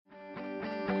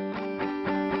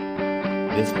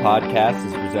This podcast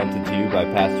is presented to you by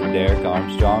Pastor Derek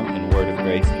Armstrong and Word of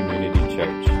Grace Community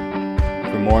Church.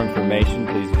 For more information,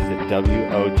 please visit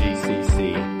wogcc.com.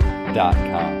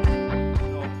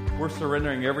 We're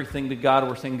surrendering everything to God.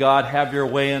 We're saying, God, have your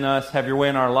way in us, have your way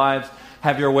in our lives,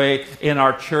 have your way in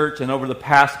our church. And over the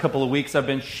past couple of weeks, I've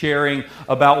been sharing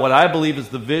about what I believe is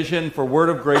the vision for Word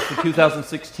of Grace for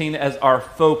 2016 as our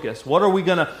focus. What are we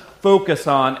going to focus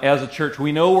on as a church?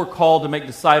 We know we're called to make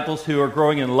disciples who are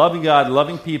growing in loving God,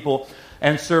 loving people,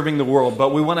 and serving the world.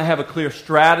 But we want to have a clear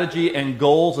strategy and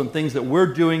goals and things that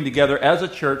we're doing together as a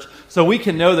church so we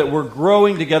can know that we're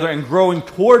growing together and growing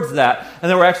towards that, and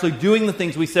that we're actually doing the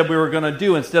things we said we were going to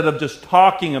do instead of just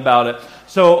talking about it.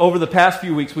 So over the past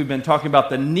few weeks, we've been talking about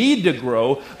the need to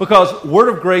grow because Word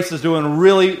of Grace is doing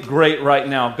really great right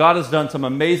now. God has done some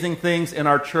amazing things in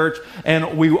our church,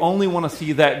 and we only want to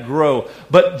see that grow.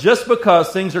 But just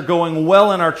because things are going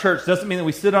well in our church doesn't mean that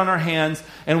we sit on our hands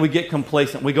and we get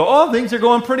complacent. We go, oh, things are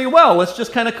going pretty well. Let's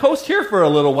just kind of coast here for a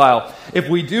little while. If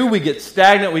we do, we get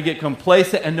stagnant, we get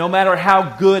complacent, and no matter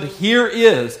how good here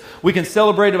is, we can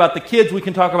celebrate about the kids, we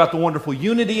can talk about the wonderful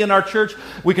unity in our church,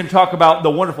 we can talk about the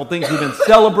wonderful things we've been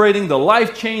celebrating, the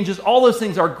life changes, all those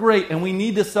things are great, and we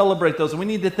need to celebrate those, and we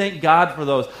need to thank God for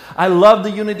those. I love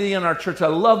the unity in our church. I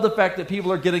love the fact that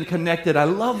people are getting connected. I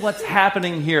love what's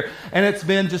happening here, and it's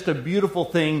been just a beautiful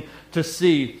thing to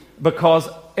see because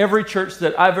every church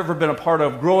that I've ever been a part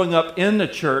of growing up in the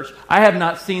church, I have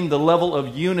not seen the level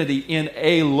of unity in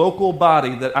a local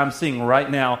body that I'm seeing right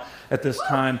now at this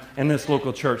time in this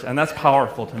local church, and that's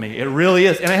powerful to me. It really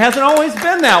is, and it hasn't always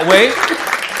been that way.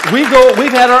 We've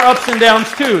had our ups and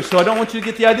downs too, so I don't want you to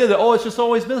get the idea that, it's just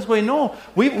always been this way. No,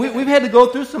 we've had to go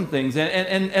through some things,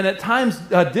 and at times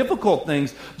difficult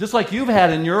things, just like you've had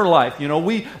in your life. You know,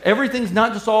 everything's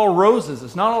not just all roses.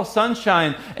 It's not all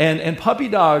sunshine and puppy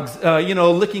dogs,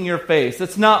 licking your face.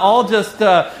 It's not all just,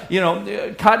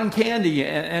 cotton candy,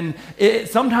 and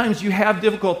sometimes you have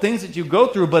difficult things that you go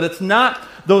through, but it's not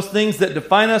those things that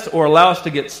define us or allow us to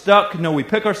get stuck. No, we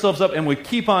pick ourselves up and we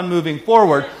keep on moving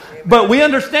forward. But we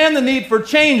understand the need for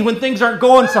change when things aren't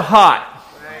going so hot.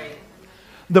 Right.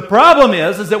 The problem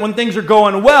is that when things are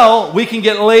going well, we can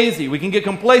get lazy, we can get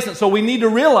complacent. So we need to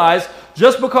realize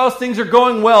just because things are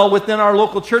going well within our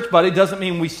local church body doesn't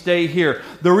mean we stay here.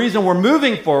 The reason we're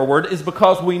moving forward is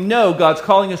because we know God's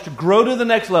calling us to grow to the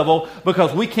next level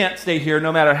because we can't stay here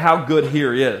no matter how good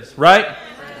here is, right?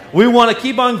 We want to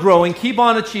keep on growing, keep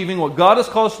on achieving what God has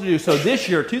called us to do. So this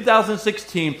year,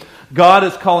 2016, God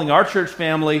is calling our church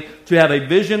family to have a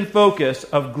vision focus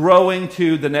of growing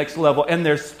to the next level. And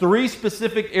there's 3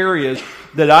 specific areas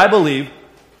that I believe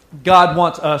God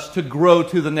wants us to grow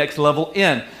to the next level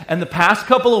in. And the past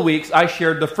couple of weeks, I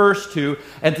shared the first 2,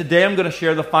 and today I'm going to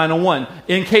share the final one.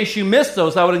 In case you missed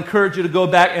those, I would encourage you to go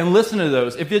back and listen to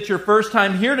those. If it's your first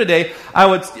time here today, I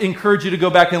would encourage you to go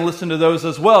back and listen to those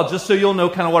as well, just so you'll know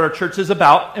kind of what our church is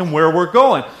about and where we're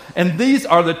going. And these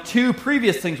are the 2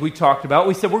 previous things we talked about.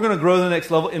 We said we're going to grow to the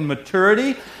next level in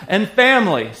maturity and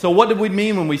family. So what did we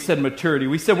mean when we said maturity?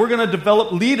 We said we're going to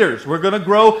develop leaders. We're going to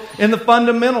grow in the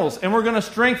fundamentals. And we're going to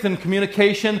strengthen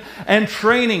communication and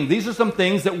training. These are some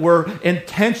things that we're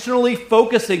intentionally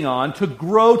focusing on to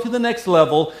grow to the next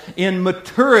level in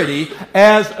maturity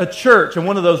as a church. And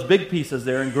one of those big pieces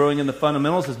there in growing in the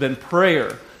fundamentals has been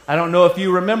prayer. I don't know if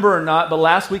you remember or not, but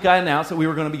last week I announced that we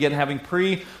were going to begin having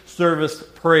pre-service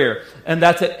prayer. And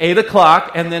that's at 8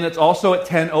 o'clock, and then it's also at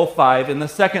 10:05 in the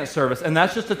second service. And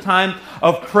that's just a time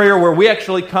of prayer where we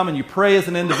actually come and you pray as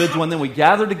an individual, and then we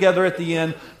gather together at the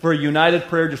end for a united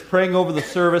prayer, just praying over the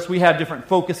service. We have different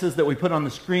focuses that we put on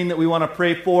the screen that we want to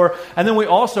pray for. And then we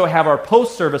also have our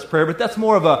post-service prayer, but that's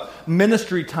more of a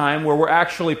ministry time where we're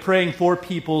actually praying for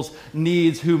people's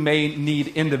needs who may need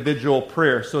individual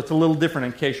prayer. So it's a little different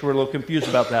in case you were a little confused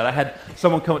about that. I had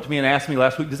someone come up to me and ask me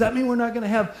last week, does that mean we're not going to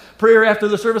have prayer after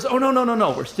the service? Oh, no.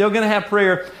 We're still going to have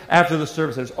prayer after the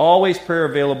service. There's always prayer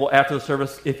available after the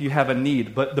service if you have a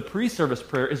need. But the pre-service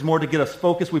prayer is more to get us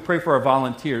focused. We pray for our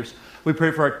volunteers. We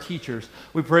pray for our teachers.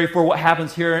 We pray for what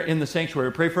happens here in the sanctuary.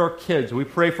 We pray for our kids. We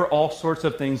pray for all sorts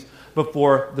of things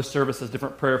before the services,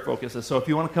 different prayer focuses. So if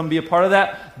you want to come be a part of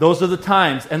that, those are the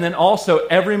times. And then also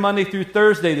every Monday through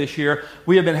Thursday this year,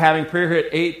 we have been having prayer here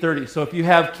at 8:30. So if you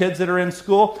have kids that are in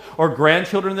school or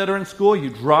grandchildren that are in school, you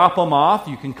drop them off.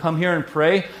 You can come here and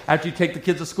pray after you take the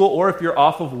kids to school. Or if you're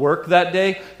off of work that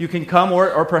day, you can come,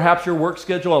 or perhaps your work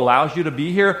schedule allows you to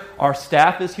be here. Our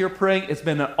staff is here praying. It's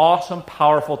been an awesome,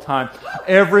 powerful time.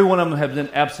 Every one of them have been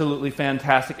absolutely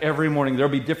fantastic every morning. There'll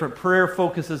be different prayer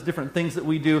focuses, different things that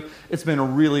we do. It's been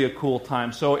a cool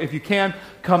time. So if you can,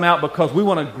 come out because we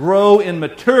want to grow in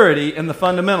maturity in the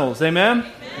fundamentals. Amen?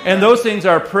 Amen. And those things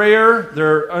are prayer,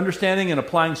 they're understanding and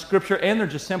applying Scripture, and they're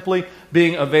just simply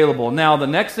being available. Now, the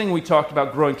next thing we talked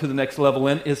about growing to the next level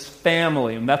in is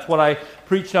family. And that's what I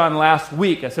preached on last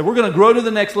week. I said we're going to grow to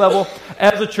the next level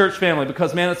as a church family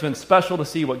because, man, it's been special to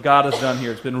see what God has done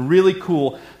here. It's been really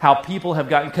cool how people have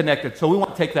gotten connected. So we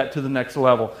want to take that to the next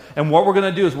level. And what we're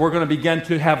going to do is we're going to begin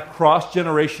to have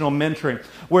cross-generational mentoring,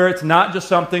 where it's not just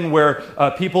something where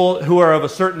people who are of a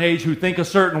certain age who think a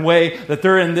certain way, that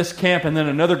they're in this camp and then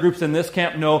another group's in this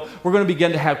camp. No, we're going to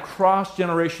begin to have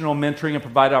cross-generational mentoring and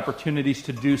provide opportunities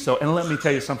to do so. And let me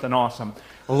tell you something awesome.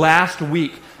 Last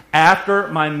week, after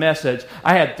my message,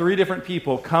 I had 3 different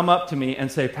people come up to me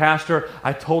and say, Pastor,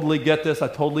 I totally get this. I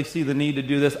totally see the need to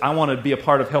do this. I want to be a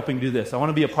part of helping do this. I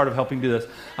want to be a part of helping do this.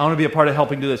 I want to be a part of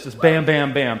helping do this. Just bam,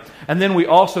 bam, bam. And then we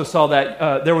also saw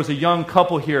that there was a young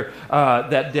couple here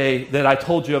that day that I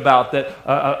told you about, that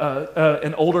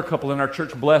an older couple in our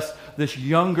church blessed this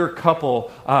younger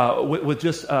couple with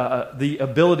just the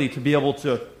ability to be able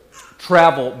to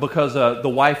travel because the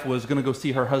wife was going to go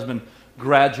see her husband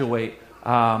graduate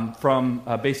from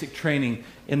basic training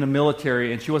in the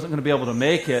military, and she wasn't going to be able to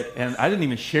make it, and I didn't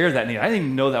even share that need. I didn't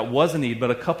even know that was a need,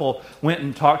 but a couple went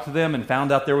and talked to them and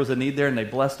found out there was a need there, and they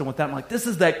blessed them with that. I'm like, this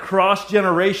is that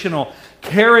cross-generational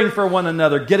caring for one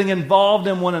another, getting involved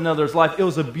in one another's life. It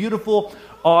was a beautiful,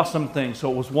 awesome thing. So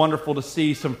it was wonderful to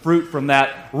see some fruit from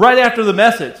that right after the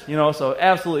message, so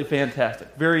absolutely fantastic,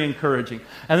 very encouraging.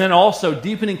 And then also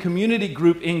deepening community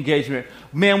group engagement.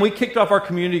 Man, we kicked off our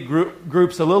community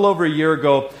groups a little over a year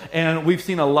ago, and we've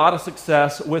seen a lot of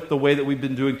success with the way that we've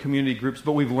been doing community groups,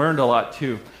 but we've learned a lot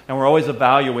too. And we're always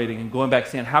evaluating and going back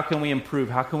saying, how can we improve?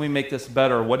 How can we make this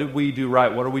better? What did we do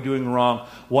right? What are we doing wrong?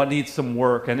 What needs some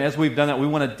work? And as we've done that, we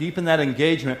want to deepen that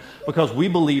engagement because we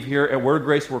believe here at Word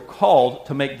Grace we're called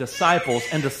to make disciples,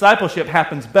 and discipleship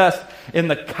happens best in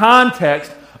the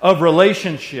context of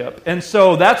relationship. And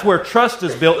so that's where trust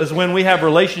is built, is when we have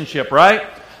relationship, right?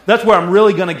 That's where I'm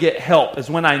really going to get help, is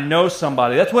when I know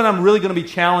somebody. That's when I'm really going to be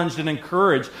challenged and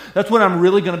encouraged. That's when I'm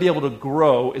really going to be able to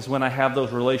grow, is when I have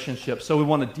those relationships. So we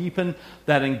want to deepen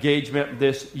that engagement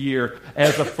this year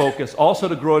as a focus. Also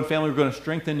to grow in family, we're going to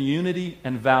strengthen unity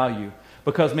and value.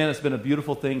 Because, man, it's been a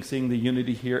beautiful thing seeing the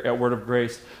unity here at Word of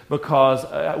Grace.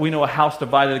 Because we know a house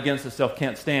divided against itself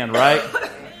can't stand, right?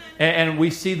 And we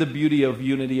see the beauty of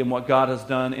unity and what God has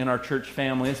done in our church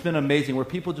family. It's been amazing where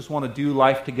people just want to do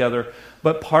life together.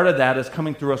 But part of that is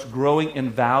coming through us growing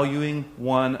and valuing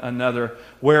one another.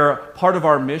 Where part of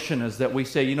our mission is that we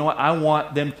say, you know what, I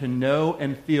want them to know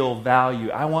and feel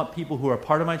value. I want people who are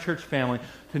part of my church family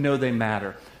to know they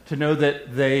matter. To know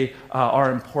that they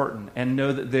are important and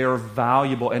know that they are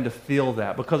valuable and to feel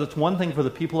that. Because it's one thing for the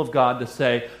people of God to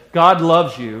say, God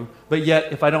loves you, but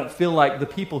yet if I don't feel like the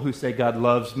people who say God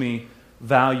loves me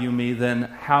value me, then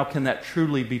how can that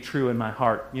truly be true in my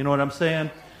heart? You know what I'm saying?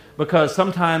 Because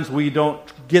sometimes we don't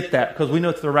get that because we know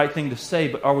it's the right thing to say,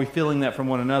 but are we feeling that from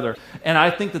one another? And I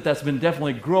think that that's been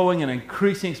definitely growing and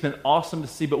increasing. It's been awesome to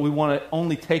see, but we want to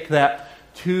only take that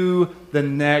to the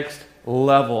next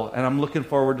level. And I'm looking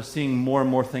forward to seeing more and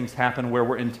more things happen where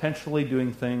we're intentionally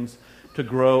doing things to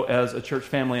grow as a church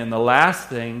family. And the last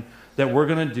thing that we're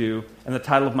going to do, and the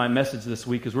title of my message this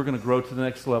week, is we're going to grow to the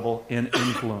next level in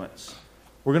influence.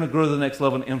 We're going to grow to the next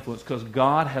level in influence because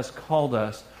God has called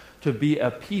us to be a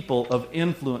people of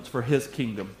influence for His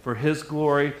kingdom, for His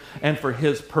glory, and for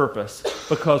His purpose.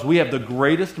 Because we have the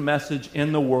greatest message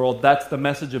in the world. That's the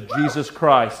message of Jesus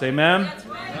Christ. Amen?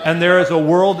 And there is a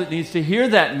world that needs to hear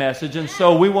that message. And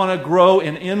so we want to grow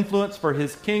in influence for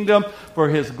His kingdom, for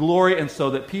His glory, and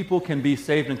so that people can be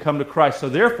saved and come to Christ. So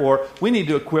therefore, we need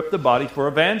to equip the body for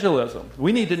evangelism.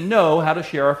 We need to know how to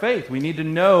share our faith. We need to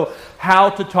know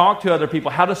how to talk to other people,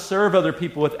 how to serve other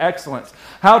people with excellence,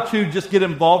 how to just get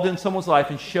involved in someone's life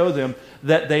and show them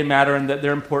that they matter and that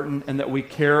they're important and that we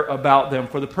care about them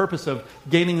for the purpose of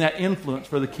gaining that influence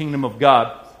for the kingdom of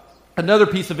God. Another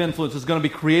piece of influence is going to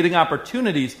be creating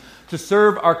opportunities to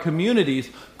serve our communities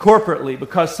corporately,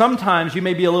 because sometimes you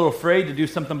may be a little afraid to do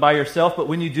something by yourself, but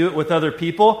when you do it with other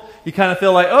people, you kind of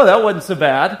feel like, oh, that wasn't so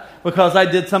bad because I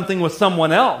did something with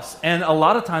someone else. And a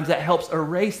lot of times that helps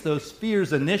erase those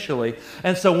fears initially.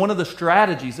 And so one of the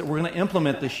strategies that we're going to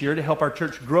implement this year to help our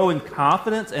church grow in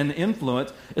confidence and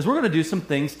influence is we're going to do some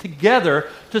things together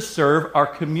to serve our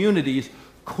communities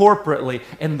corporately.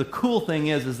 And the cool thing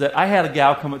is that I had a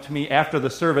gal come up to me after the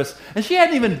service, and she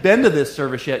hadn't even been to this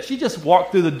service yet. She just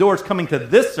walked through the doors coming to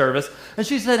this service, and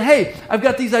she said, hey, I've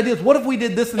got these ideas. What if we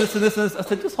did this and this and this and this? I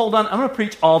said, just hold on. I'm going to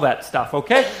preach all that stuff,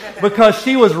 okay? Because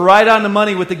she was right on the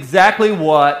money with exactly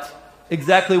what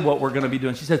exactly what we're going to be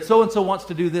doing. She said, so-and-so wants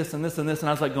to do this and this and this. And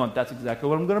I was like going, that's exactly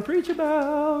what I'm going to preach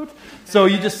about. So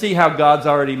you just see how God's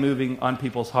already moving on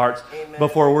people's hearts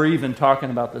before we're even talking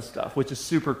about this stuff, which is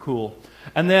super cool.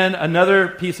 And then another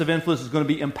piece of influence is going to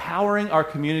be empowering our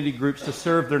community groups to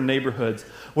serve their neighborhoods,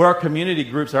 where our community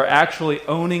groups are actually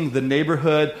owning the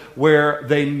neighborhood where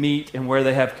they meet and where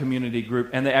they have community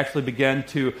group. And they actually begin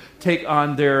to take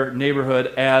on their neighborhood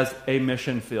as a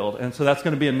mission field. And so that's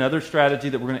going to be another strategy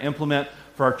that we're going to implement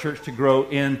for our church to grow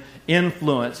in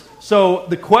influence. So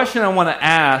the question I want to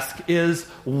ask is,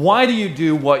 why do you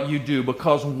do what you do?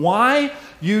 Because why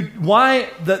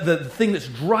the thing that's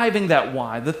driving that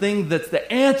why, the thing that's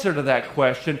the answer to that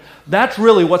question, that's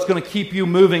really what's going to keep you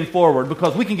moving forward.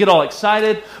 Because we can get all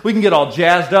excited, we can get all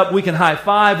jazzed up, we can high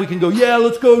five, we can go, yeah,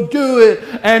 let's go do it.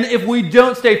 And if we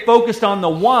don't stay focused on the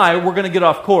why, we're going to get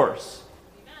off course.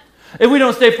 If we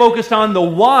don't stay focused on the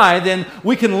why, then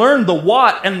we can learn the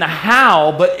what and the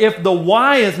how, but if the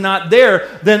why is not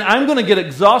there, then I'm going to get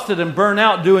exhausted and burn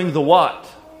out doing the what.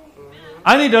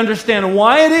 I need to understand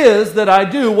why it is that I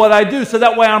do what I do, so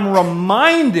that way I'm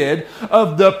reminded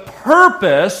of the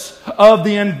purpose of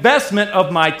the investment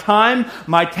of my time,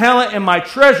 my talent, and my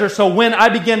treasure. So when I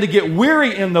begin to get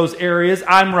weary in those areas,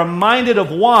 I'm reminded of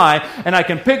why, and I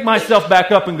can pick myself back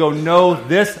up and go, no,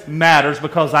 this matters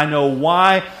because I know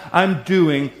why I'm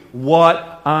doing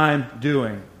what I'm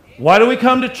doing. Why do we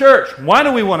come to church? Why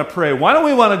do we want to pray? Why do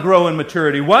we want to grow in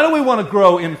maturity? Why do we want to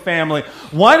grow in family?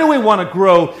 Why do we want to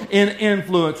grow in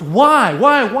influence?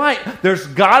 Why? There's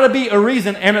got to be a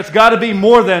reason, and it's got to be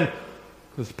more than,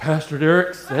 because Pastor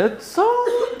Derek said so.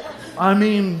 I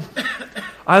mean,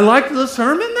 I liked the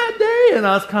sermon that day, and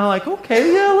I was kind of like,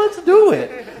 okay, yeah, let's do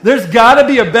it. There's got to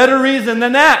be a better reason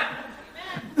than that.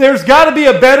 There's got to be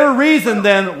a better reason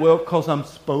than, well, because I'm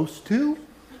supposed to.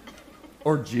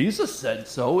 Or Jesus said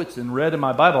so. It's in red in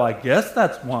my Bible. I guess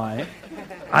that's why.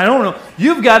 I don't know.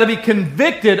 You've got to be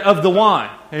convicted of the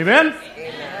why. Amen?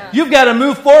 Amen. You've got to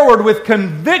move forward with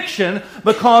conviction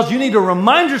because you need to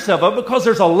remind yourself of it, because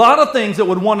there's a lot of things that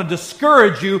would want to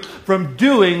discourage you from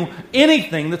doing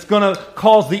anything that's going to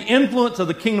cause the influence of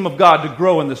the kingdom of God to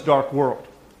grow in this dark world.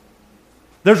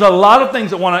 There's a lot of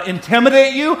things that want to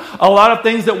intimidate you, a lot of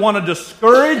things that want to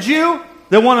discourage you.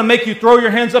 They want to make you throw your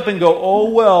hands up and go, oh,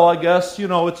 well, I guess,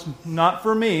 it's not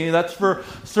for me. That's for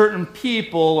certain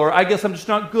people. Or I guess I'm just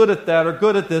not good at that or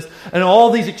good at this. And all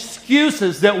these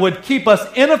excuses that would keep us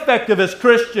ineffective as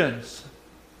Christians.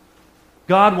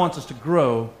 God wants us to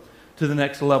grow to the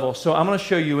next level. So I'm going to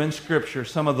show you in Scripture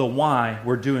some of the why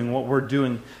we're doing what we're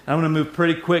doing. And I'm going to move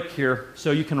pretty quick here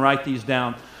so you can write these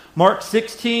down. Mark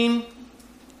 16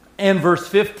 and verse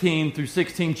 15 through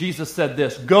 16, Jesus said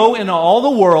this: "Go into all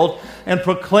the world and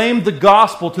proclaim the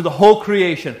gospel to the whole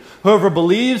creation. Whoever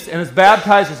believes and is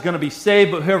baptized is going to be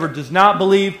saved, but whoever does not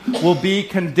believe will be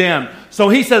condemned." So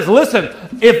he says, listen,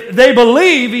 if they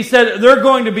believe, he said, they're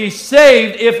going to be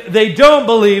saved. If they don't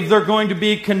believe, they're going to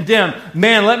be condemned.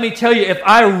 Man, let me tell you, if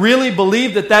I really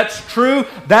believe that that's true,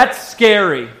 that's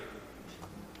scary.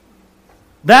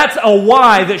 That's a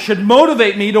why that should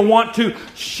motivate me to want to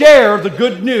share the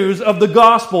good news of the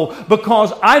gospel,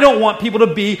 because I don't want people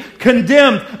to be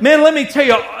condemned. Man, let me tell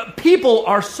you, people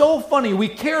are so funny. We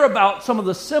care about some of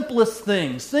the simplest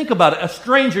things. Think about it. A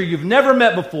stranger you've never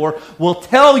met before will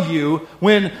tell you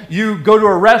when you go to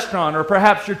a restaurant, or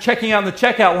perhaps you're checking out in the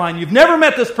checkout line. You've never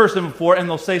met this person before, and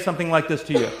they'll say something like this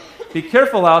to you: "Be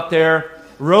careful out there.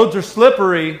 Roads are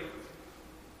slippery.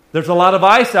 There's a lot of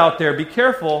ice out there. Be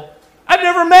careful." I've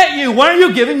never met you. Why are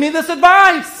you giving me this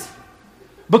advice?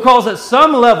 Because at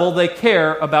some level they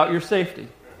care about your safety.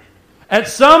 At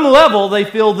some level they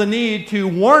feel the need to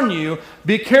warn you,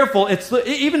 be careful.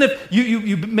 Even if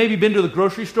you maybe been to the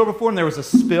grocery store before and there was a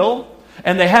spill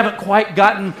and they haven't quite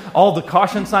gotten all the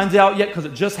caution signs out yet because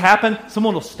it just happened,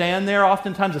 someone will stand there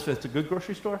oftentimes, if it's a good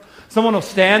grocery store, someone will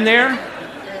stand there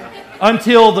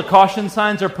until the caution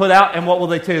signs are put out, and what will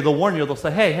they tell you? They'll warn you. They'll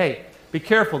say, hey, be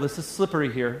careful, this is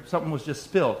slippery here. Something was just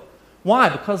spilled. Why?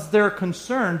 Because they're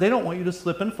concerned. They don't want you to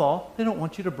slip and fall. They don't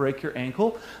want you to break your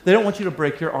ankle. They don't want you to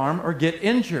break your arm or get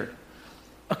injured.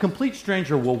 A complete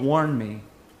stranger will warn me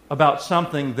about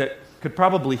something that could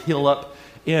probably heal up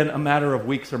in a matter of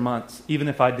weeks or months, even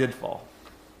if I did fall.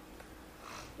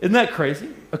 Isn't that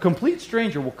crazy? A complete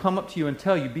stranger will come up to you and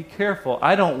tell you, be careful,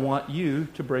 I don't want you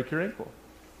to break your ankle.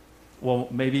 Well,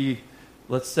 maybe...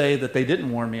 let's say that they didn't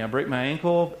warn me. I break my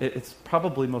ankle. It's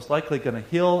probably most likely going to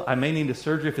heal. I may need a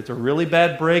surgery if it's a really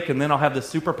bad break, and then I'll have the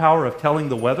superpower of telling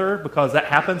the weather, because that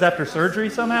happens after surgery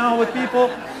somehow with people.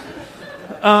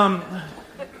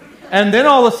 And then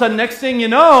all of a sudden, next thing you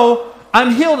know,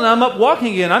 I'm healed and I'm up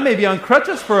walking again. I may be on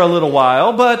crutches for a little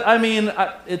while, but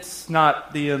it's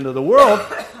not the end of the world.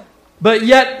 But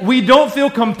yet we don't feel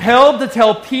compelled to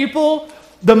tell people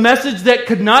the message that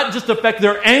could not just affect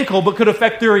their ankle, but could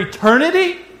affect their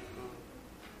eternity.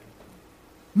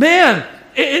 Man,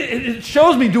 it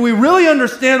shows me, do we really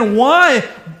understand why?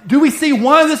 Do we see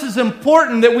why this is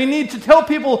important, that we need to tell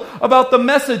people about the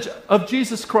message of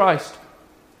Jesus Christ?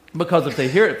 Because if they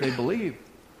hear it, they believe,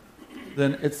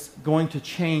 then it's going to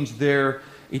change their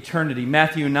eternity.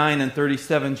 Matthew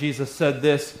 9:37, Jesus said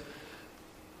this,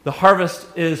 "The harvest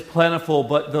is plentiful,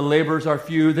 but the laborers are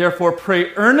few. Therefore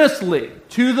pray earnestly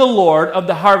to the Lord of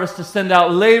the harvest to send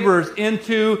out laborers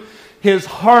into his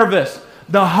harvest."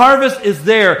 The harvest is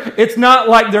there. It's not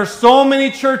like there's so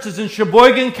many churches in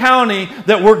Sheboygan County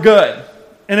that we're good.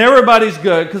 And everybody's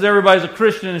good because everybody's a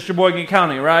Christian in Sheboygan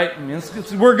County, right?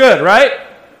 We're good, right?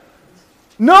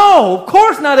 No, of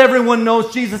course not everyone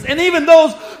knows Jesus. And even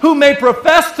those who may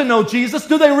profess to know Jesus,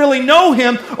 do they really know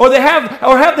him? Or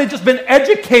have they just been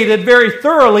educated very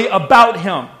thoroughly about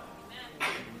him?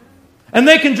 And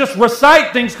they can just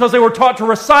recite things because they were taught to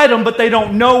recite them, but they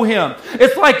don't know him.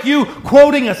 It's like you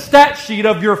quoting a stat sheet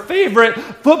of your favorite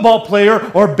football player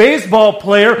or baseball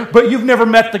player, but you've never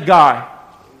met the guy.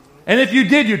 And if you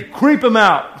did, you'd creep him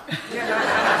out.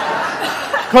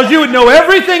 Because you would know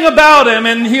everything about him,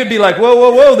 and he would be like, whoa,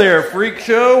 whoa, whoa there, freak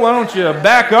show. Why don't you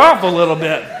back off a little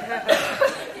bit?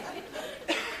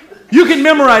 You can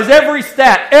memorize every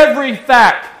stat, every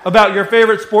fact about your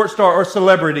favorite sports star or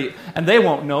celebrity, and they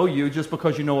won't know you just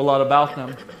because you know a lot about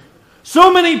them.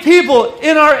 So many people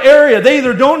in our area, they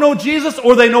either don't know Jesus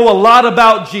or they know a lot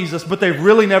about Jesus, but they've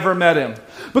really never met him.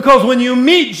 Because when you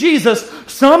meet Jesus,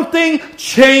 something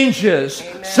changes.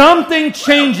 Amen. Something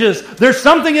changes. There's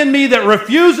something in me that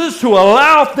refuses to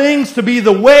allow things to be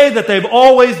the way that they've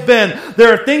always been.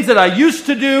 There are things that I used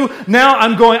to do. Now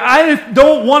I'm going, I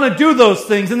don't want to do those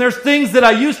things. And there's things that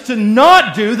I used to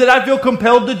not do that I feel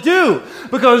compelled to do.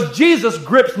 Because Jesus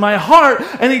grips my heart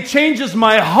and he changes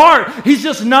my heart. He's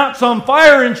just not some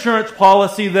fire insurance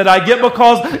policy that I get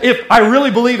because if I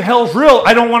really believe hell's real,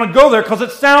 I don't want to go there because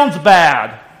it sounds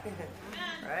bad.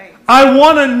 I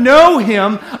want to know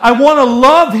him. I want to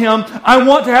love him. I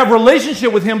want to have a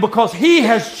relationship with him because he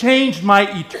has changed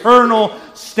my eternal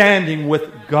standing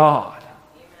with God.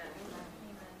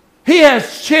 He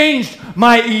has changed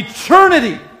my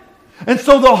eternity. And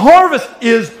so the harvest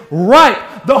is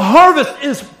ripe. The harvest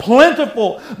is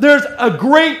plentiful. There's a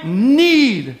great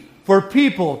need for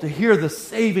people to hear the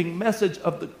saving message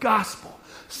of the gospel.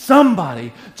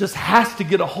 Somebody just has to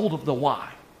get a hold of the why.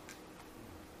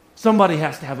 Somebody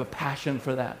has to have a passion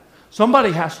for that.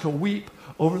 Somebody has to weep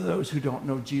over those who don't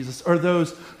know Jesus, or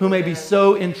those who may be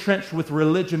so entrenched with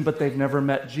religion but they've never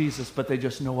met Jesus, but they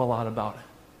just know a lot about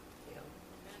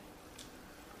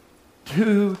it.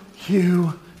 Do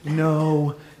you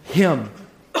know him?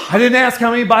 I didn't ask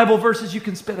how many Bible verses you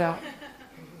can spit out.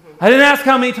 I didn't ask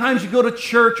how many times you go to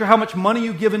church or how much money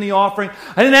you give in the offering.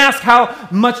 I didn't ask how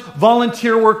much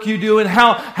volunteer work you do and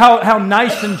how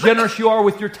nice and generous you are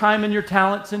with your time and your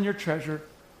talents and your treasure.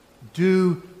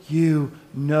 Do you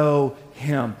know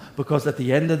him? Because at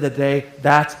the end of the day,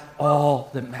 that's all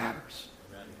that matters.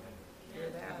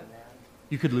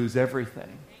 You could lose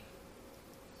everything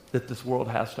that this world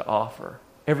has to offer.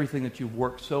 Everything that you've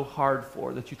worked so hard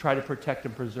for, that you try to protect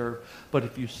and preserve. But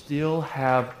if you still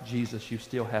have Jesus, you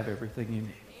still have everything you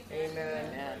need.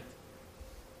 Amen.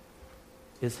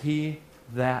 Is he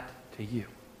that to you?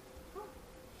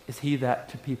 Is he that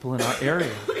to people in our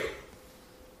area?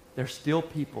 There's still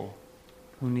people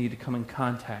who need to come in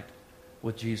contact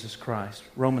with Jesus Christ.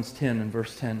 Romans 10 and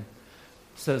verse 10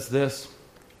 says this,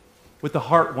 with the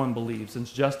heart one believes and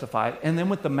is justified, and then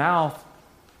with the mouth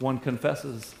one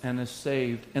confesses and is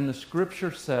saved. And the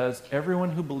scripture says everyone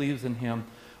who believes in him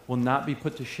will not be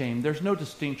put to shame. There's no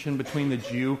distinction between the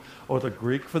Jew or the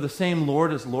Greek, for the same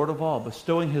Lord is Lord of all,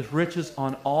 bestowing his riches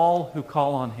on all who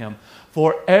call on him.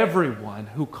 For everyone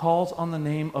who calls on the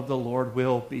name of the Lord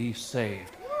will be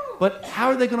saved. But how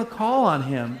are they going to call on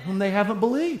him whom they haven't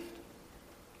believed?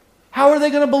 How are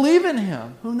they going to believe in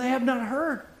him whom they have not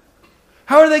heard?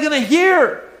 How are they going to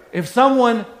hear if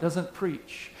someone doesn't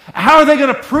preach? How are they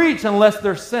going to preach unless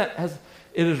they're sent? As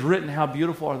it is written, how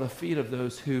beautiful are the feet of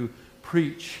those who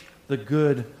preach the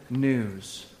good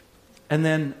news. And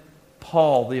then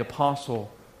Paul, the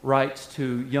apostle, writes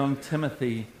to young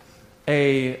Timothy,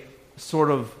 a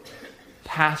sort of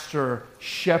pastor,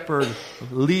 shepherd,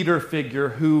 leader figure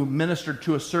who ministered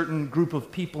to a certain group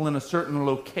of people in a certain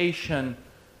location.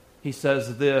 He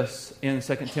says this in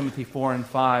 2 Timothy 4 and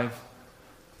 5.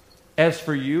 As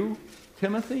for you,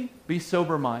 Timothy, be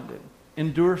sober-minded.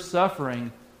 endure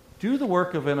suffering, do the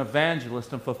work of an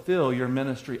evangelist, and fulfill your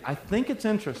ministry. I think it's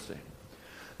interesting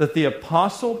that the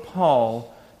Apostle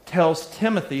Paul tells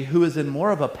Timothy, who is in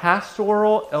more of a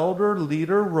pastoral, elder,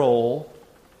 leader role,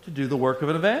 to do the work of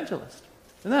an evangelist.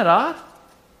 Isn't that odd?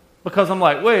 Because I'm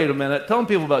like, wait a minute, telling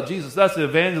people about Jesus, that's the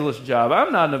evangelist's job.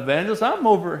 I'm not an evangelist, I'm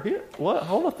over here. What?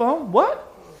 Hold the phone. What?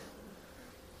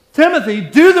 Timothy,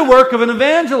 do the work of an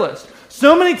evangelist.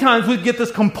 So many times we get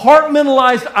this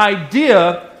compartmentalized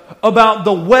idea about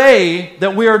the way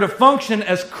that we are to function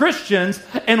as Christians,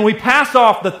 and we pass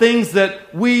off the things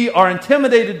that we are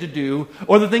intimidated to do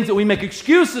or the things that we make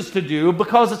excuses to do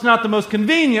because it's not the most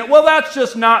convenient. Well, that's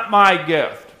just not my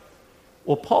gift.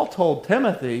 Well, Paul told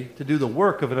Timothy to do the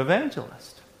work of an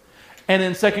evangelist. And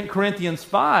in 2 Corinthians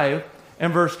 5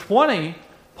 and verse 20,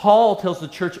 Paul tells the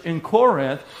church in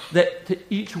Corinth that to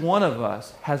each one of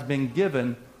us has been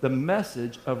given the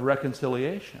message of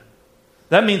reconciliation.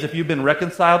 That means if you've been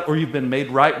reconciled or you've been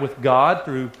made right with God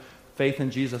through faith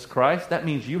in Jesus Christ, that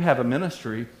means you have a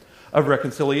ministry of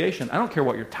reconciliation. I don't care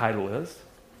what your title is.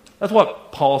 That's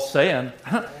what Paul's saying.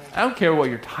 I don't care what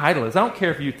your title is. I don't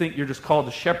care if you think you're just called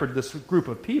to shepherd this group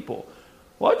of people.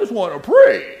 Well, I just want to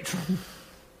preach.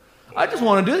 I just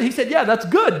want to do it. He said, yeah, that's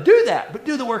good. Do that. But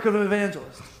do the work of an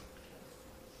evangelist.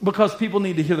 Because people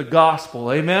need to hear the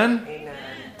gospel. Amen? Amen.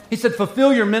 He said,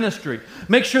 fulfill your ministry.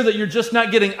 Make sure that you're just not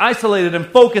getting isolated and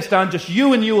focused on just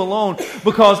you and you alone.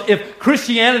 Because if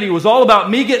Christianity was all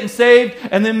about me getting saved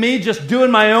and then me just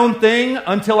doing my own thing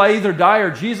until I either die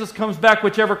or Jesus comes back,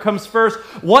 whichever comes first,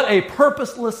 what a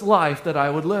purposeless life that I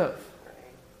would live.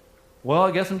 Well,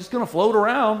 I guess I'm just going to float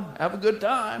around, have a good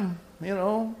time,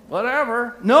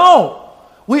 whatever. No!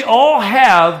 We all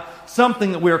have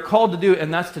something that we are called to do,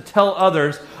 and that's to tell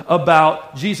others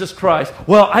about Jesus Christ.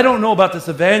 Well, I don't know about this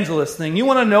evangelist thing. You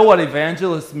want to know what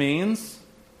evangelist means?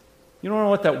 You don't know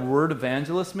what that word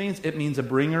evangelist means? It means a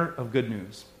bringer of good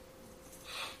news.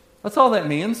 That's all that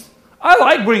means. I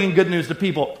like bringing good news to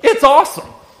people. It's awesome.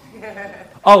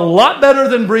 A lot better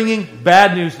than bringing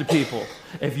bad news to people.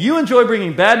 If you enjoy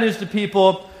bringing bad news to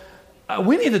people,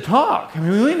 we need to talk.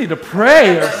 We need to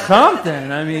pray or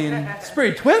something. It's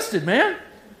pretty twisted, man.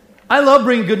 I love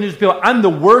bringing good news to people. I'm the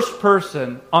worst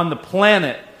person on the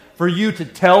planet for you to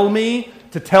tell me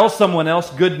to tell someone else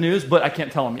good news, but I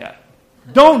can't tell them yet.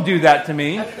 Don't do that to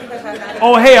me.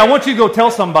 Oh, hey, I want you to go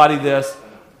tell somebody this,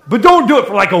 but don't do it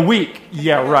for like a week.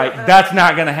 Yeah, right. That's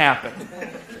not going to happen.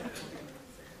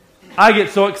 I get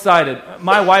so excited.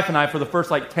 My wife and I, for the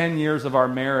first 10 years of our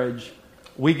marriage,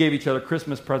 we gave each other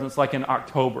Christmas presents in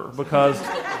October because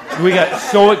we got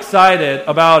so excited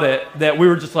about it that we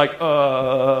were just I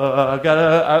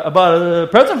bought a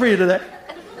present for you today.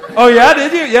 Oh, yeah,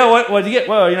 did you? Yeah, what did you get?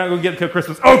 Well, you're not going to get it till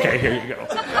Christmas. Okay, here you go.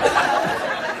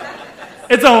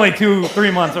 It's only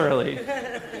 2-3 months early.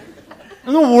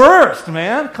 I'm the worst,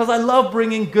 man, because I love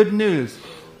bringing good news.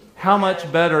 How much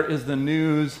better is the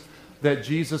news that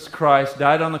Jesus Christ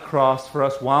died on the cross for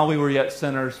us while we were yet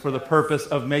sinners for the purpose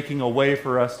of making a way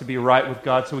for us to be right with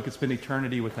God so we could spend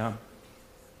eternity with Him.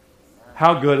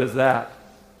 How good is that?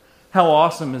 How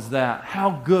awesome is that?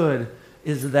 How good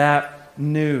is that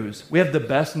news? We have the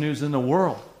best news in the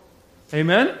world.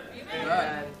 Amen?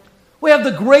 Amen. We have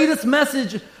the greatest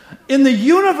message in the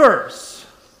universe.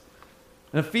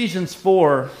 In Ephesians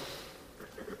 4,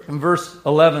 and verse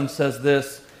 11 says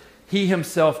this, He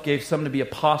Himself gave some to be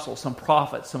apostles, some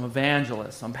prophets, some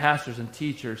evangelists, some pastors and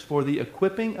teachers for the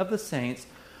equipping of the saints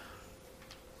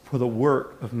for the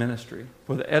work of ministry,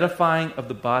 for the edifying of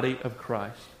the body of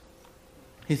Christ.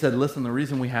 He said, listen, the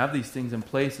reason we have these things in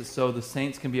place is so the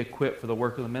saints can be equipped for the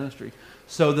work of the ministry,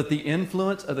 so that the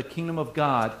influence of the kingdom of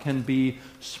God can be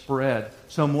spread,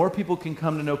 so more people can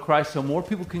come to know Christ, so more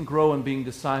people can grow in being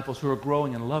disciples who are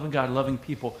growing and loving God, loving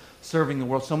people, serving the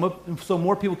world, so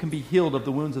more people can be healed of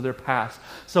the wounds of their past,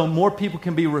 so more people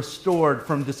can be restored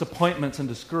from disappointments and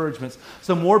discouragements,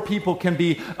 so more people can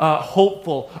be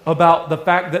hopeful about the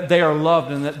fact that they are loved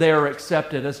and that they are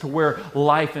accepted as to where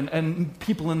life and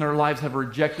people in their lives have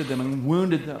rejected them and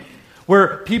wounded them.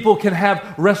 Where people can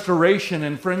have restoration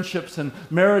in friendships and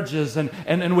marriages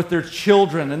and with their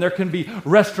children. And there can be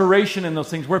restoration in those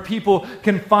things. Where people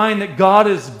can find that God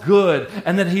is good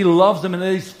and that He loves them and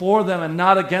that He's for them and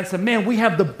not against them. Man, we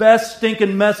have the best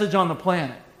stinking message on the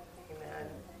planet. Amen.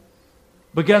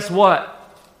 But guess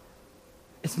what?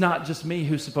 It's not just me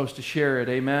who's supposed to share it.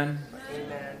 Amen?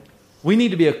 Amen. We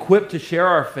need to be equipped to share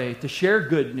our faith, to share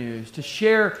good news, to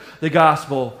share the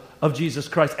gospel of Jesus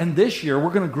Christ. And this year,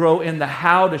 we're going to grow in the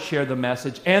how to share the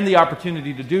message and the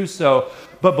opportunity to do so.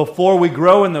 But before we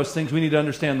grow in those things, we need to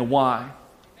understand the why.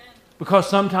 Because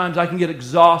sometimes I can get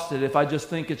exhausted if I just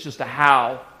think it's just a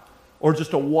how. or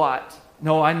just a what.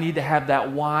 No, I need to have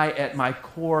that why at my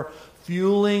core,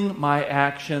 fueling my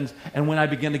actions. And when I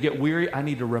begin to get weary, I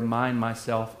need to remind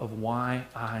myself of why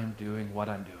I'm doing what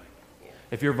I'm doing.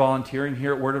 If you're volunteering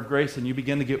here at Word of Grace and you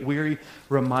begin to get weary,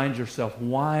 remind yourself,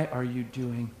 why are you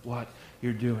doing what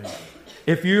you're doing?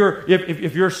 If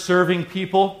you're serving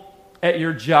people at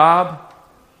your job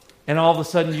and all of a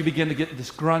sudden you begin to get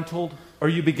disgruntled or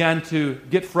you begin to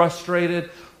get frustrated,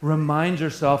 remind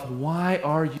yourself, why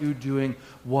are you doing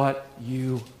what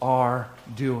you are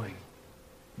doing?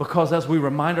 Because as we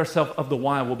remind ourselves of the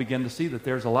why, we'll begin to see that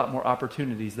there's a lot more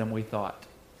opportunities than we thought.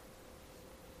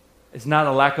 It's not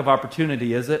a lack of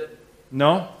opportunity, is it?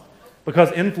 No? Because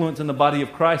influence in the body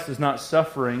of Christ is not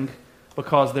suffering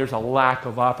because there's a lack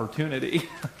of opportunity.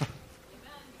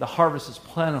 The harvest is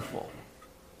plentiful.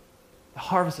 The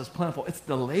harvest is plentiful. It's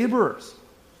the laborers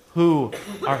who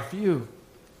are few.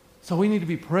 So we need to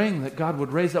be praying that God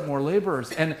would raise up more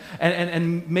laborers. And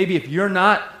maybe if you're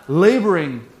not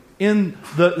laboring in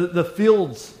the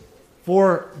fields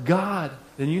for God,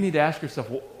 then you need to ask yourself,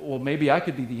 well, maybe I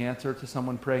could be the answer to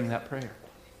someone praying that prayer.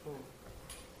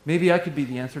 Maybe I could be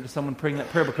the answer to someone praying that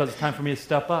prayer because it's time for me to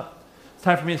step up. It's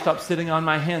time for me to stop sitting on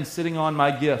my hands, sitting on my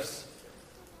gifts.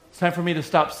 It's time for me to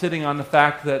stop sitting on the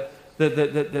fact that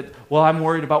well, I'm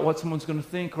worried about what someone's going to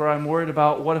think, or I'm worried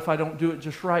about what if I don't do it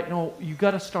just right. No, you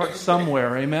got to start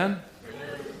somewhere, amen?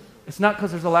 It's not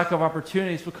because there's a lack of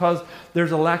opportunity, it's because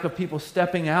there's a lack of people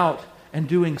stepping out and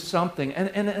doing something.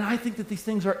 And I think that these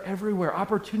things are everywhere.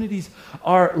 Opportunities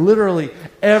are literally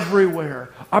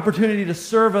everywhere. Opportunity to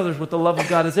serve others with the love of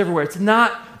God is everywhere. It's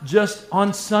not just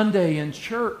on Sunday in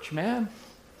church, man.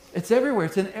 It's everywhere.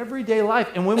 It's in everyday life.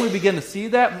 And when we begin to see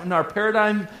that, when our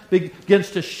paradigm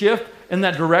begins to shift in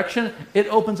that direction, it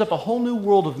opens up a whole new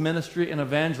world of ministry and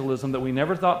evangelism that we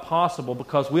never thought possible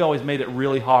because we always made it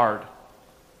really hard.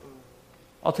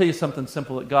 I'll tell you something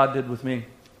simple that God did with me.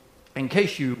 In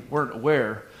case you weren't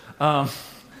aware, I'm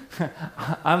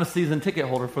a season ticket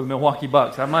holder for the Milwaukee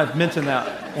Bucks. I might have mentioned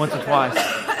that once or twice.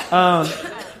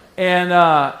 And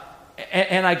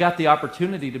I got the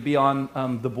opportunity to be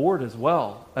on the board as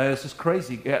well. It's just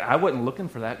crazy. I wasn't looking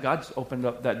for that. God just opened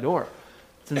up that door.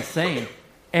 It's insane.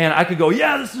 And I could go,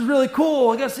 yeah, this is really cool.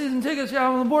 I got season tickets. Yeah,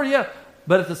 I'm on the board. Yeah.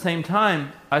 But at the same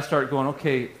time, I start going,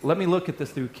 okay, let me look at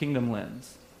this through kingdom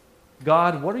lens.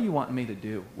 God, what are you wanting me to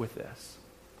do with this?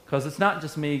 Because it's not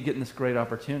just me getting this great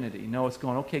opportunity. No, it's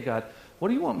going, okay, God, what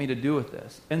do you want me to do with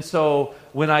this? And so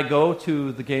when I go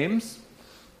to the games,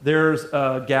 there's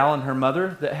a gal and her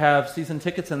mother that have season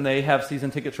tickets, and they have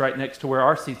season tickets right next to where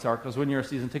our seats are, because when you're a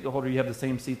season ticket holder, you have the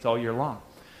same seats all year long.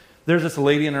 There's this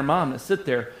lady and her mom that sit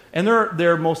there, and they're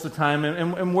there most of the time,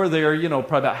 and we're there,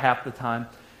 probably about half the time.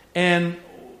 And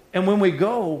when we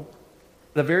go,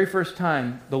 the very first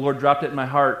time, the Lord dropped it in my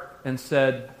heart and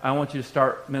said, I want you to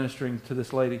start ministering to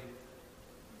this lady.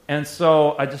 And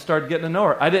so I just started getting to know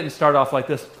her. I didn't start off like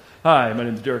this. Hi, my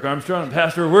name is Derek Armstrong. I'm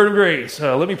pastor of Word of Grace.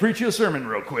 Let me preach you a sermon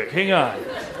real quick. Hang on.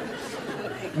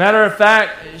 Matter of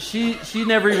fact, she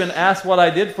never even asked what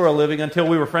I did for a living until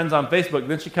we were friends on Facebook.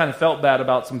 Then she kind of felt bad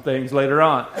about some things later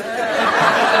on.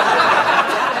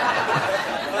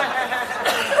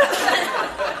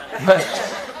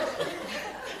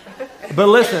 But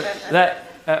listen, that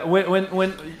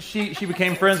when she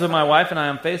became friends with my wife and I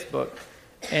on Facebook,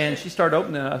 and she started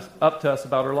opening up to us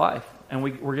about her life. And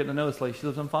we're getting to know this lady. She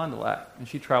lives in Fond du Lac, and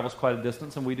she travels quite a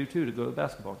distance, and we do too, to go to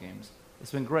basketball games.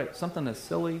 It's been great. Something as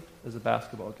silly as a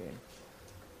basketball game.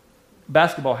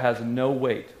 Basketball has no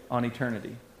weight on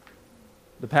eternity.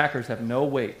 The Packers have no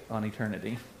weight on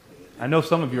eternity. I know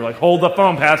some of you are like, hold the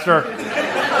phone, Pastor.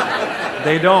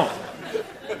 They don't.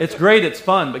 It's great, it's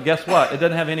fun, but guess what? It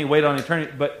doesn't have any weight on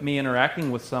eternity, but me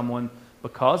interacting with someone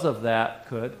because of that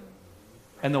could.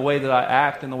 And the way that I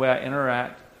act and the way I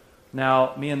interact.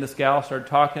 Now, me and this gal started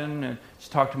talking, and she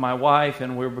talked to my wife,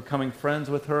 and we were becoming friends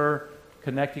with her,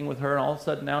 connecting with her, and all of a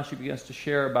sudden now she begins to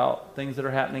share about things that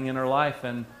are happening in her life,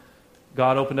 and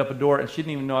God opened up a door, and she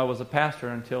didn't even know I was a pastor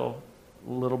until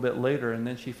a little bit later, and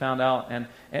then she found out, and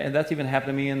that's even happened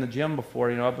to me in the gym before.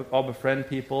 I'll befriend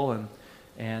people, and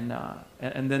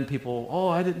then people, oh,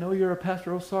 I didn't know you're a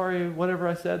pastor. Oh, sorry, whatever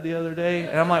I said the other day.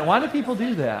 And I'm like, why do people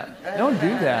do that? Don't do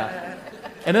that.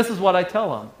 And this is what I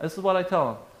tell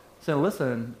them. Say,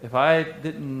 listen, if I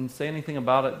didn't say anything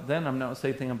about it then, I'm not going to say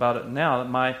anything about it now. That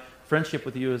my friendship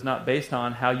with you is not based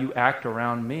on how you act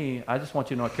around me. I just want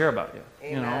you to know I care about you.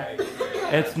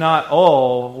 It's not,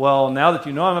 oh, well, now that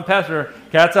you know I'm a pastor,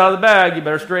 cat's out of the bag, you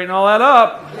better straighten all that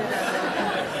up.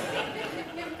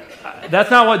 That's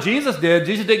not what Jesus did.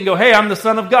 Jesus didn't go, hey, I'm the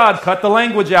Son of God. Cut the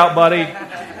language out, buddy.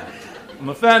 I'm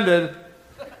offended.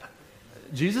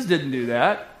 Jesus didn't do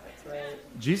that.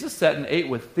 Jesus sat and ate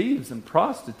with thieves and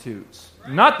prostitutes.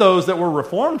 Not those that were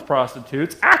reformed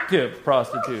prostitutes, active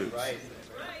prostitutes. Right.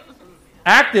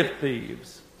 Active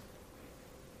thieves.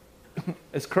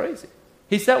 It's crazy.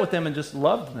 He sat with them and just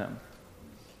loved them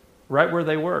right where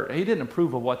they were. He didn't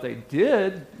approve of what they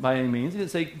did by any means. He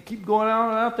didn't say, keep going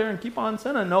out there and keep on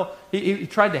sinning. No, he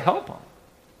tried to help them.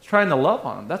 He's trying to love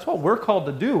on them. That's what we're called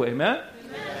to do, amen?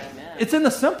 It's in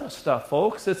the simple stuff,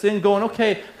 folks. It's in going,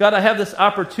 okay, God, I have this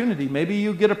opportunity. Maybe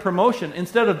you get a promotion.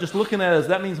 Instead of just looking at it as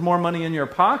that means more money in your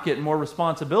pocket and more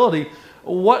responsibility,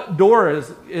 what door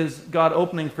is God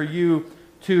opening for you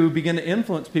to begin to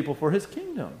influence people for His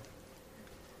kingdom?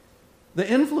 The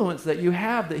influence that you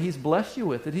have, that He's blessed you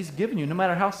with, that He's given you, no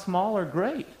matter how small or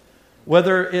great.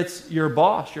 Whether it's your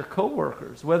boss, your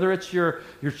coworkers, whether it's your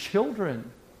children,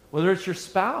 whether it's your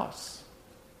spouse,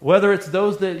 whether it's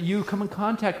those that you come in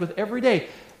contact with every day.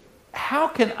 How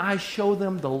can I show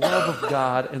them the love of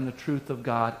God and the truth of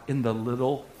God in the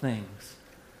little things?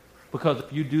 Because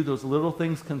if you do those little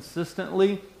things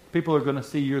consistently, people are going to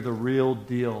see you're the real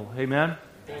deal. Amen?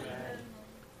 Amen.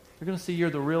 They're going to see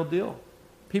you're the real deal.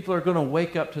 People are going to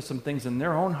wake up to some things in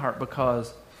their own heart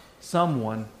because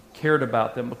someone cared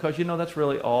about them. Because, that's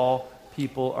really all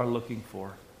people are looking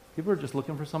for. People are just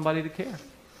looking for somebody to care.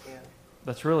 Yeah.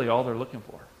 That's really all they're looking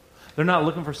for. They're not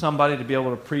looking for somebody to be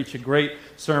able to preach a great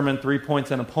sermon, 3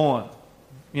 points and a poem.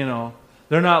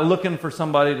 They're not looking for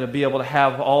somebody to be able to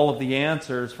have all of the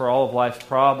answers for all of life's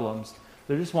problems.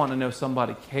 They're just wanting to know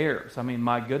somebody cares. I mean,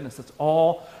 my goodness, that's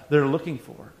all they're looking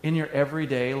for in your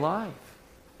everyday life.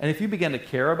 And if you begin to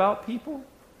care about people,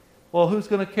 well, who's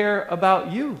going to care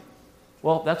about you?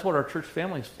 Well, that's what our church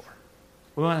family is for.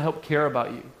 We want to help care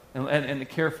about you and to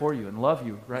care for you and love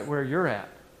you right where you're at.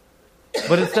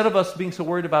 But instead of us being so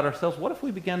worried about ourselves, what if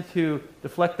we began to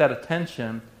deflect that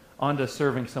attention onto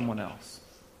serving someone else?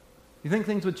 You think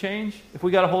things would change if we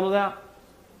got a hold of that?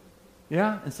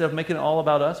 Yeah? Instead of making it all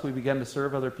about us, we began to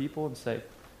serve other people and say,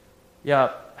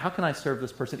 yeah, how can I serve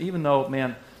this person? Even though,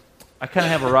 man, I kind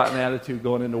of have a rotten attitude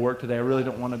going into work today. I really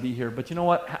don't want to be here. But you know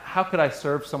what? How could I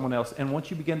serve someone else? And once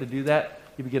you begin to do that,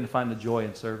 you begin to find the joy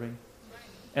in serving.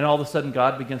 And all of a sudden,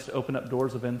 God begins to open up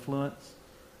doors of influence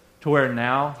to where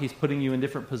now He's putting you in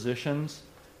different positions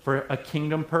for a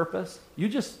kingdom purpose. You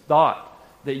just thought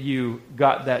that you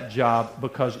got that job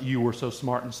because you were so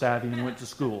smart and savvy and went to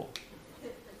school.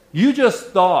 You just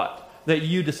thought that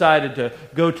you decided to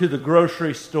go to the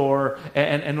grocery store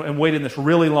and wait in this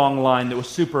really long line that was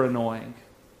super annoying.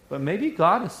 But maybe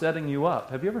God is setting you up.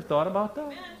 Have you ever thought about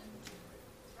that?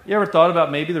 You ever thought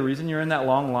about maybe the reason you're in that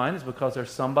long line is because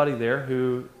there's somebody there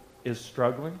who is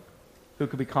struggling, who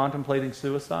could be contemplating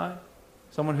suicide,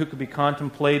 someone who could be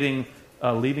contemplating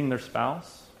leaving their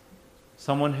spouse,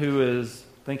 someone who is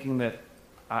thinking that,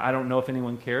 I don't know if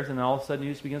anyone cares, and then all of a sudden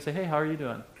you just begin to say, hey, how are you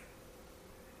doing?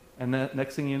 And then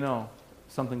next thing you know,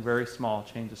 something very small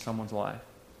changes someone's life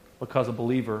because a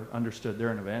believer understood they're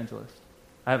an evangelist.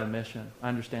 I have a mission. I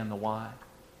understand the why.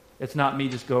 It's not me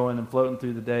just going and floating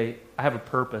through the day. I have a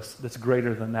purpose that's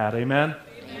greater than that. Amen?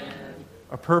 Amen.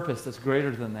 A purpose that's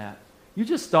greater than that. You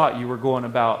just thought you were going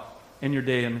about in your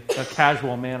day in a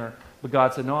casual manner. But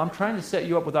God said, no, I'm trying to set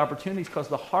you up with opportunities because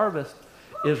the harvest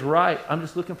is right. I'm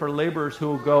just looking for laborers who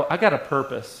will go, I got a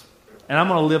purpose. And I'm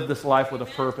going to live this life with a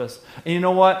purpose. And you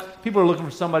know what? People are looking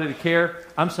for somebody to care.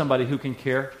 I'm somebody who can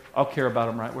care. I'll care about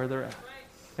them right where they're at.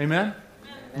 Amen?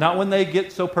 Not when they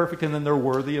get so perfect and then they're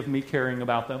worthy of me caring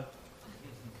about them.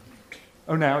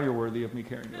 Oh, now you're worthy of me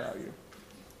caring about you.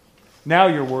 Now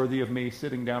you're worthy of me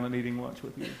sitting down and eating lunch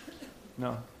with you.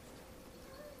 No.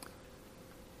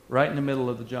 Right in the middle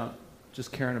of the junk.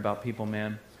 Just caring about people,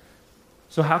 man.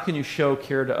 So how can you show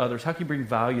care to others? How can you bring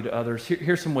value to others?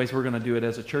 Here's some ways we're going to do it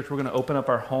as a church. We're going to open up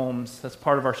our homes. That's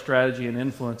part of our strategy and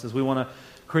influences. We want to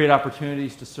create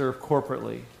opportunities to serve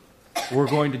corporately. We're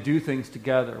going to do things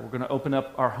together. We're going to open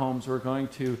up our homes. We're going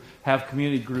to have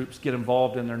community groups get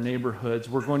involved in their neighborhoods.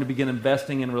 We're going to begin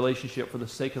investing in relationship for the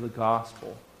sake of the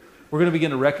gospel. We're going to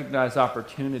begin to recognize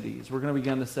opportunities. We're going to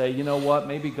begin to say, you know what?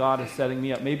 Maybe God is setting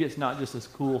me up. Maybe it's not just this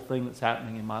cool thing that's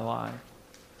happening in my life.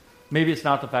 Maybe it's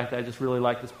not the fact that I just really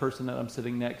like this person that I'm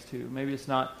sitting next to. Maybe it's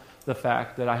not the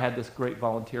fact that I had this great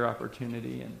volunteer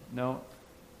opportunity. And no,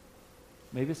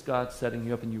 maybe it's God setting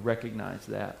you up and you recognize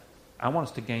that. I want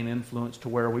us to gain influence to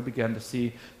where we begin to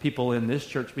see people in this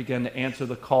church begin to answer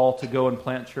the call to go and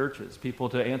plant churches, people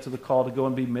to answer the call to go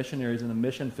and be missionaries in the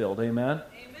mission field. Amen?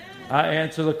 I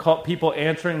answer the call, people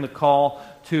answering the call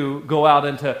to go out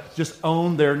and to just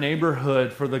own their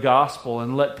neighborhood for the gospel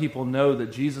and let people know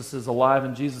that Jesus is alive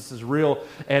and Jesus is real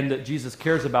and that Jesus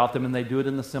cares about them, and they do it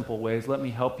in the simple ways. Let me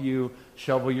help you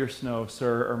shovel your snow,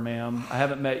 sir or ma'am. I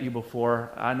haven't met you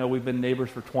before. I know we've been neighbors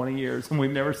for 20 years and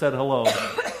we've never said hello.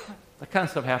 That kind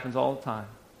of stuff happens all the time.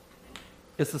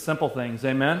 It's the simple things.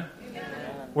 Amen? Amen.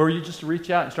 Where you just reach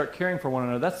out and start caring for one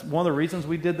another. That's one of the reasons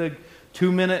we did the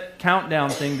 2-minute countdown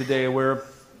thing today, where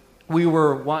we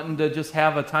were wanting to just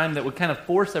have a time that would kind of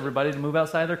force everybody to move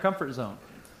outside their comfort zone.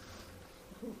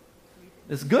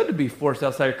 It's good to be forced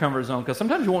outside your comfort zone because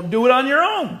sometimes you won't do it on your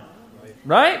own.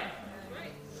 Right?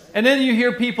 And then you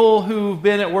hear people who've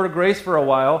been at Word of Grace for a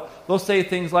while, they'll say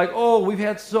things like, oh, we've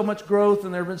had so much growth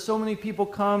and there have been so many people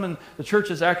come and the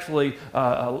church is actually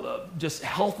just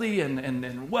healthy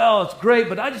and well, it's great,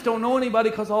 but I just don't know anybody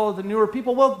because all of the newer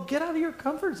people. Well, get out of your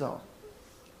comfort zone.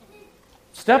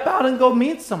 Step out and go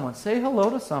meet someone. Say hello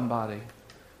to somebody.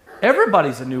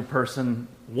 Everybody's a new person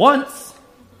once,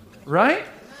 right?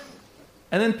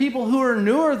 And then people who are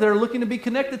newer, they're looking to be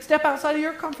connected. Step outside of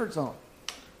your comfort zone.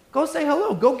 Go say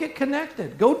hello. Go get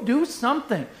connected. Go do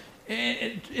something.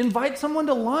 Invite someone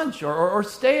to lunch or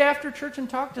stay after church and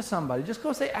talk to somebody. Just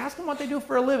go ask them what they do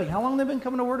for a living, how long they've been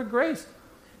coming to Word of Grace.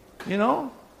 You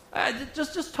know?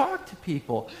 Just talk to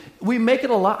people. We make it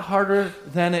a lot harder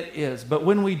than it is. But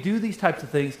when we do these types of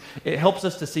things, it helps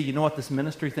us to see, you know what, this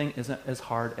ministry thing isn't as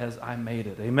hard as I made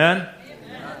it. Amen?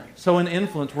 Amen. So in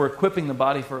Influence, we're equipping the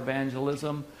body for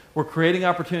evangelism. We're creating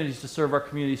opportunities to serve our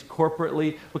communities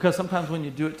corporately, because sometimes when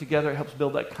you do it together, it helps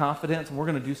build that confidence. And we're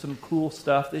going to do some cool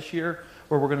stuff this year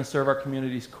where we're going to serve our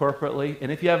communities corporately.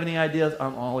 And if you have any ideas,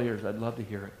 I'm all ears. I'd love to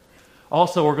hear it.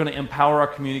 Also, we're going to empower our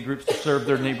community groups to serve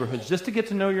their neighborhoods, just to get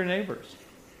to know your neighbors.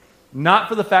 Not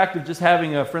for the fact of just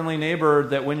having a friendly neighbor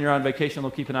that when you're on vacation,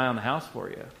 they'll keep an eye on the house for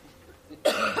you.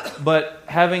 But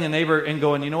having a neighbor and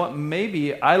going, you know what,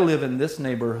 maybe I live in this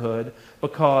neighborhood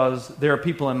because there are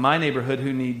people in my neighborhood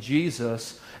who need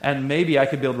Jesus, and maybe I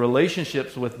could build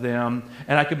relationships with them,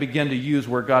 and I could begin to use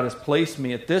where God has placed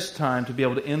me at this time to be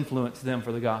able to influence them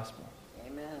for the gospel.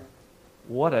 Amen.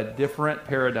 What a different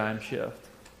paradigm shift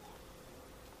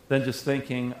than just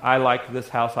thinking, I like this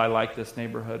house, I like this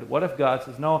neighborhood. What if God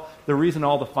says, no, the reason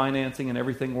all the financing and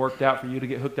everything worked out for you to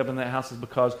get hooked up in that house is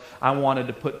because I wanted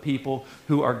to put people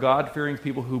who are God-fearing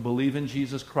people who believe in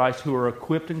Jesus Christ, who are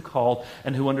equipped and called,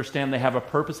 and who understand they have a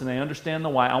purpose and they understand the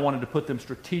why. I wanted to put them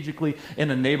strategically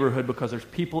in a neighborhood because there's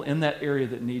people in that area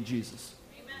that need Jesus.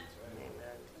 Amen.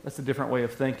 That's a different way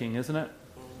of thinking, isn't it?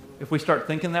 If we start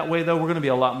thinking that way, though, we're going to be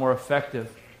a lot more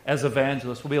effective as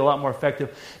evangelists. We'll be a lot more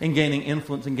effective in gaining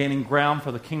influence and gaining ground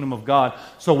for the kingdom of God.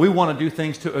 So we want to do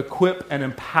things to equip and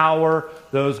empower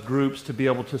those groups to be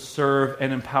able to serve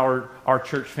and empower our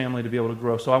church family to be able to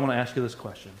grow. So I want to ask you this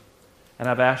question. And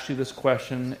I've asked you this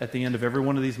question at the end of every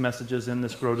one of these messages in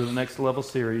this Grow to the Next Level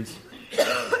series.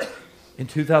 In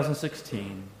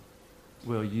 2016,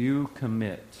 will you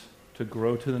commit to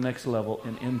grow to the next level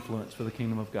in influence for the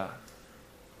kingdom of God?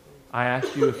 I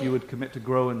asked you if you would commit to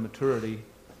grow in maturity.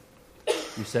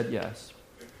 You said yes.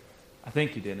 I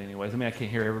think you did anyways. I mean, I can't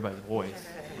hear everybody's voice.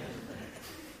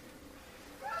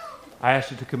 I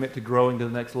asked you to commit to growing to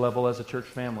the next level as a church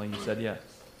family. You said yes.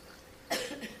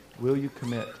 Will you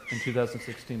commit in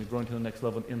 2016 to growing to the next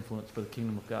level of influence for the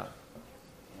kingdom of God?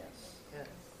 Yes.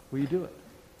 Will you do it?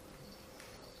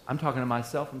 I'm talking to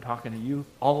myself. I'm talking to you.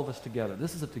 All of us together.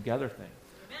 This is a together thing.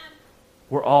 Amen.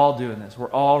 We're all doing this.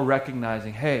 We're all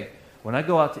recognizing, hey, when I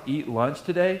go out to eat lunch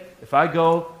today, if I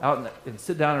go out and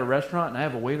sit down at a restaurant and I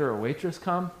have a waiter or waitress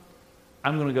come,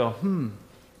 I'm going to go,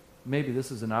 maybe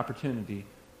this is an opportunity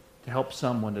to help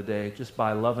someone today just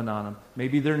by loving on them.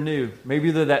 Maybe they're new. Maybe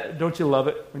they're that. Don't you love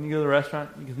it when you go to the restaurant,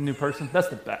 you get a new person? That's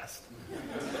the best.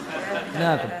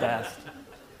 Not the best.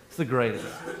 It's the greatest.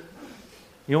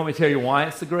 You want me to tell you why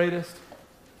it's the greatest?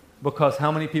 Because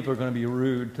how many people are going to be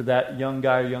rude to that young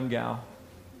guy or young gal?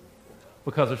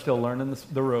 Because they're still learning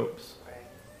the ropes.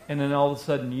 And then all of a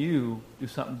sudden you do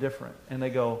something different. And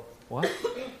they go, what?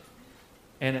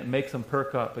 And it makes them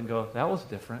perk up and go, that was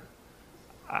different.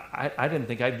 I didn't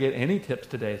think I'd get any tips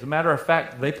today. As a matter of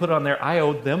fact, they put on there, I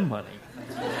owed them money.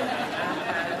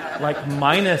 Like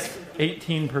minus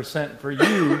 18% for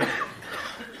you.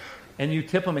 And you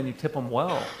tip them and you tip them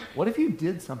well. What if you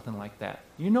did something like that?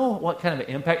 You know what kind of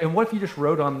an impact? And what if you just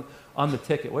wrote on the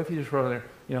ticket? What if you just wrote on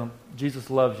there, Jesus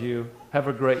loves you. Have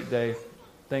a great day.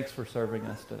 Thanks for serving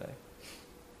us today.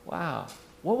 Wow.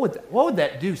 What would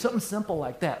that do? Something simple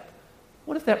like that.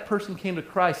 What if that person came to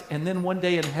Christ and then one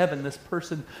day in heaven this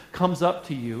person comes up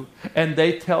to you and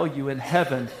they tell you in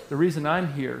heaven, the reason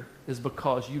I'm here is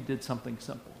because you did something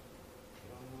simple.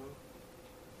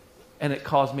 And it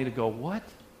caused me to go, what?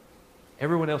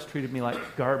 Everyone else treated me like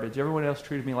garbage. Everyone else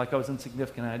treated me like I was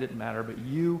insignificant and I didn't matter. But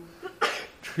you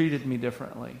treated me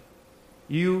differently.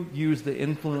 You used the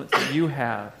influence that you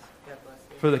have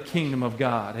for the kingdom of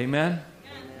God. Amen?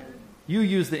 You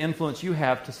use the influence you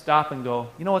have to stop and go,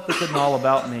 you know what, this isn't all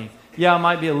about me. Yeah, it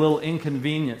might be a little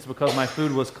inconvenience because my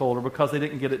food was cold or because they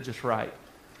didn't get it just right.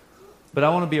 But I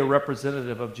want to be a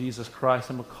representative of Jesus Christ,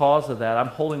 and because of that, I'm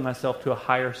holding myself to a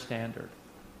higher standard.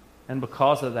 And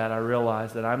because of that, I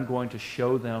realize that I'm going to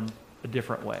show them a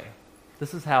different way.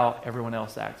 This is how everyone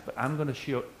else acts, but I'm going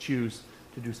to choose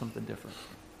to do something different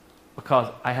because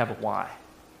I have a why.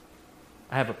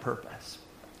 I have a purpose.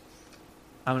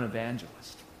 I'm an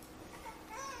evangelist.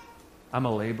 I'm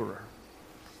a laborer.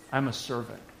 I'm a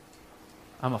servant.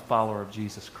 I'm a follower of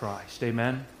Jesus Christ.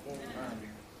 Amen? Amen?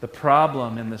 The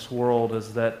problem in this world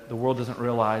is that the world doesn't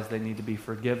realize they need to be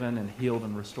forgiven and healed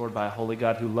and restored by a holy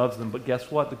God who loves them. But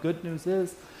guess what? The good news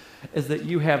is that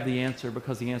you have the answer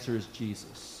because the answer is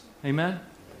Jesus. Amen?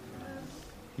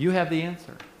 You have the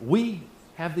answer. We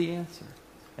have the answer.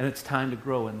 And it's time to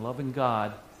grow in loving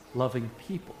God, loving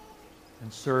people,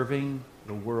 and serving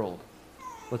the world.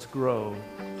 Let's grow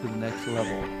to the next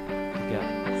level together.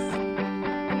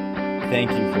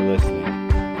 Thank you for listening.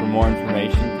 For more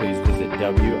information, please visit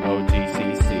wogcc.com.